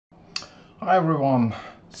Hi everyone.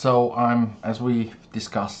 So as we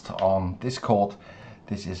discussed on Discord,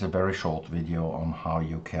 this is a very short video on how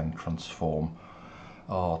you can transform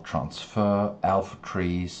or transfer alpha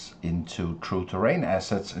trees into true terrain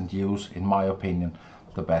assets and use, in my opinion,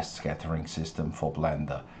 the best scattering system for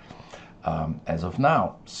Blender as of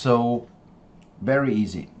now. So very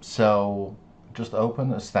easy. So just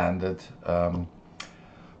open a standard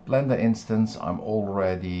Blender instance. I'm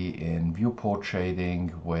already in viewport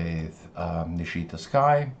shading with Nishita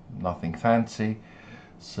Sky, nothing fancy.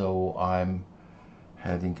 So I'm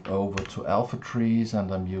heading over to alpha trees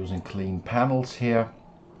and I'm using clean panels here.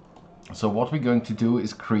 So what we're going to do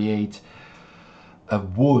is create a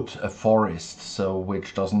wood, a forest, so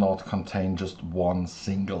which does not contain just one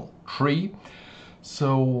single tree.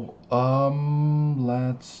 So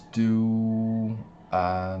let's do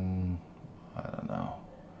an, I don't know,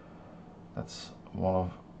 that's one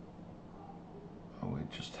of, we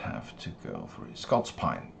just have to go through Scots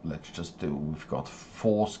pine. Let's just do, we've got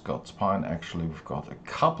 4 Scots pine, actually we've got a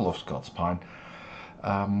couple of Scots pine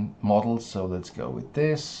models, so let's go with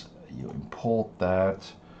this. You import that,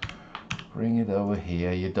 bring it over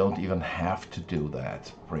here. You don't even have to do that.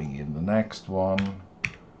 Bring in the next one,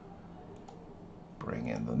 bring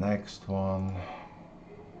in the next one,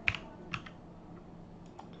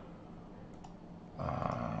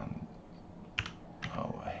 and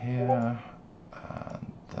over here,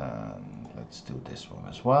 and then let's do this one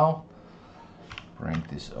as well. Bring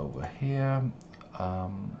this over here.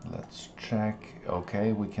 Let's check.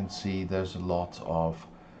 Okay, we can see there's a lot of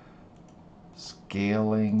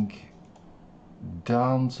scaling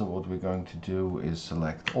done. So what we're going to do is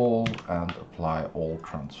select all and apply all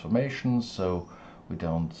transformations, so we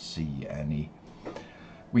don't see any,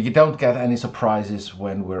 we don't get any surprises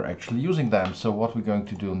when we're actually using them. So what we're going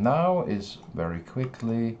to do now is very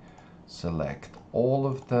quickly select all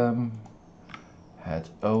of them, head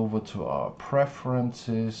over to our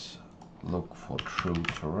preferences, look for true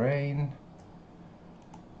terrain,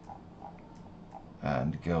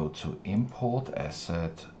 and go to import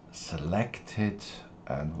asset, select it,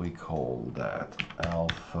 and we call that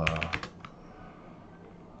alpha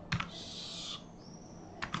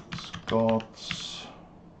Scots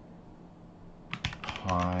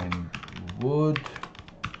pine wood.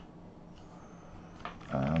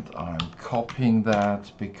 And I'm copying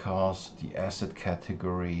that because the asset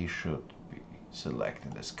category should be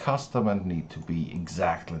selected as custom and need to be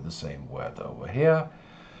exactly the same word over here.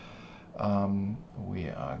 We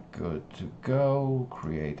are good to go.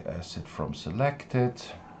 Create asset from selected.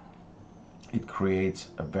 It creates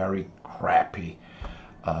a very crappy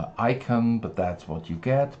icon, but that's what you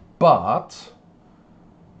get. But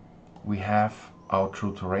we have our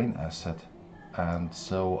true terrain asset, and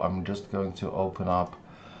so I'm just going to open up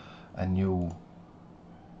a new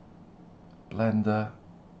Blender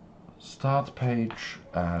start page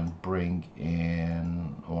and bring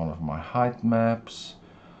in one of my height maps.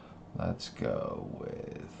 Let's go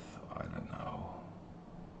with, I don't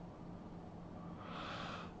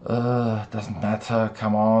know, doesn't matter,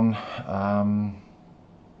 come on.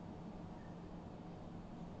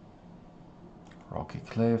 Rocky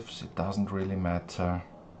cliffs, it doesn't really matter,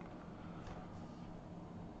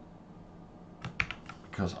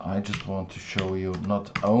 because I just want to show you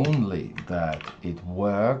not only that it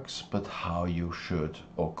works, but how you should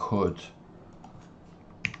or could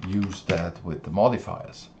use that with the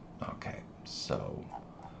modifiers. Okay, so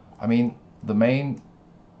I mean the main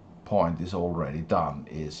point is already done,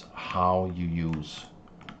 is how you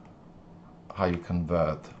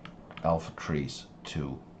convert alpha trees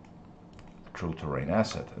to true terrain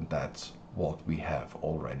asset, and that's what we have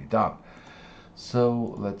already done.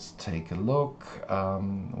 So let's take a look.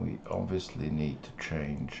 We obviously need to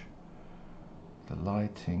change the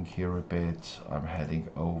lighting here a bit. I'm heading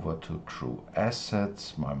over to true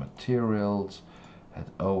assets, my materials,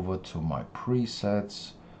 head over to my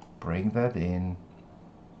presets, bring that in,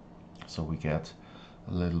 so we get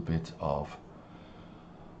a little bit of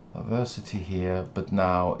diversity here. But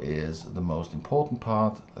now is the most important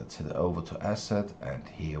part. Let's head over to asset, and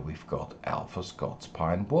here we've got alpha Scots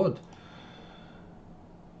pine wood,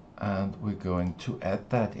 and we're going to add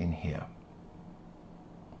that in here.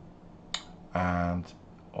 And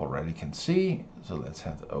already can see, so let's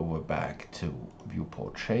head over back to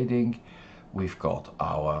viewport shading. We've got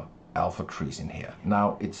our alpha trees in here.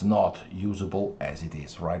 Now it's not usable as it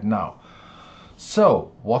is right now.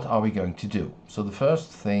 So what are we going to do? So the first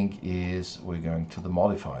thing is we're going to the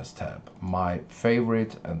modifiers tab. My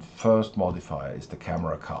favorite and first modifier is the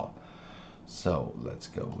camera cull. So let's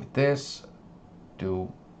go with this,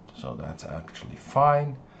 so that's actually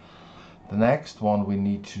fine. The next one we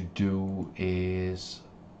need to do is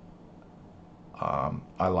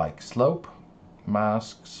I like slope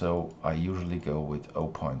mask, so I usually go with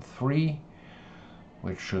 0.3,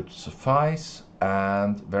 which should suffice.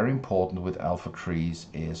 And very important with alpha trees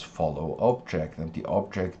is follow object, and the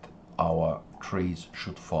object our trees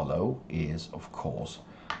should follow is of course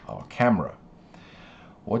our camera.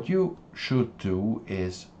 What you should do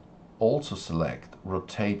is also select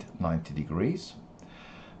rotate 90 degrees,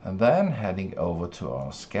 and then heading over to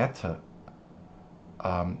our scatter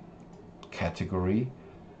category,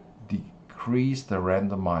 decrease the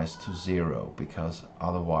randomize to 0, because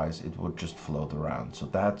otherwise it would just float around. So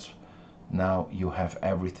that's, now you have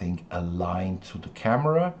everything aligned to the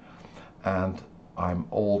camera, and I'm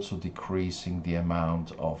also decreasing the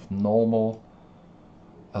amount of normal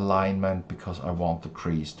alignment because I want the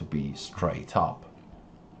trees to be straight up.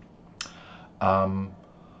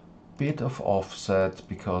 Bit of offset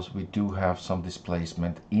because we do have some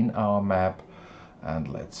displacement in our map, and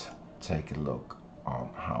let's take a look on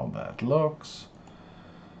how that looks.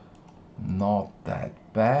 Not that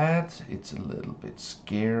bad. It's a little bit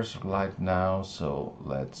scarce right now, so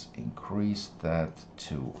let's increase that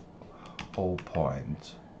to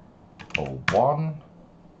 0.01.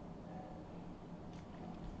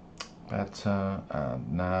 Better.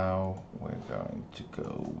 And now we're going to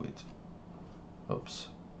go with, oops,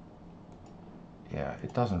 yeah,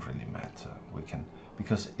 it doesn't really matter. We can,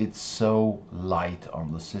 because it's so light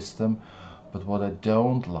on the system. But what I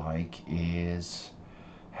don't like is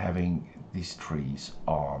having these trees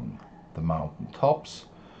on the mountain tops.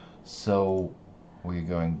 So we're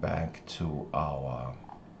going back to our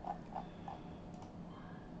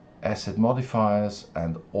asset modifiers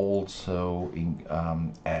and also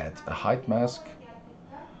add a height mask.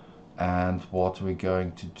 And what we're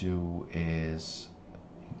going to do is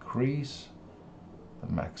increase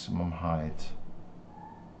the maximum height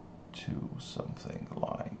to something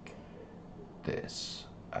like this,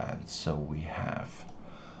 and so we have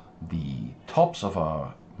the tops of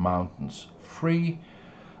our mountains free,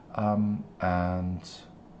 and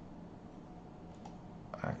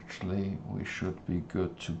actually we should be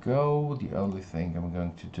good to go. The only thing I'm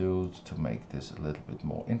going to do to make this a little bit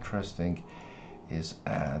more interesting is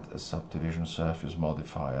add a subdivision surface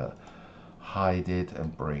modifier, hide it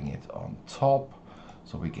and bring it on top,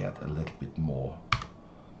 so we get a little bit more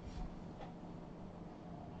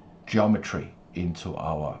geometry into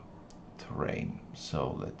our terrain.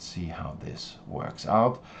 So let's see how this works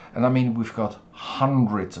out. And I mean, we've got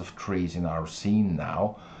hundreds of trees in our scene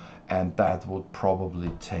now, and that would probably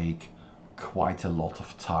take quite a lot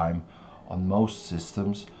of time on most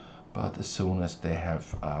systems, but as soon as they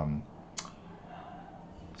have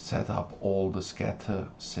set up all the scatter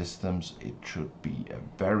systems, it should be a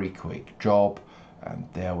very quick job. And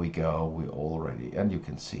there we go, we already, and you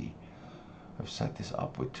can see I've set this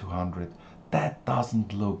up with 200. That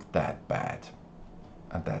doesn't look that bad.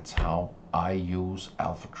 And that's how I use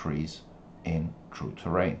alpha trees in true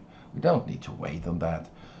terrain. We don't need to wait on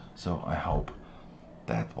that. So I hope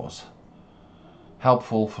that was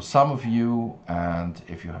helpful for some of you. And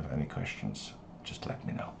if you have any questions, just let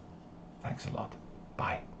me know. Thanks a lot.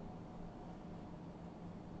 Bye.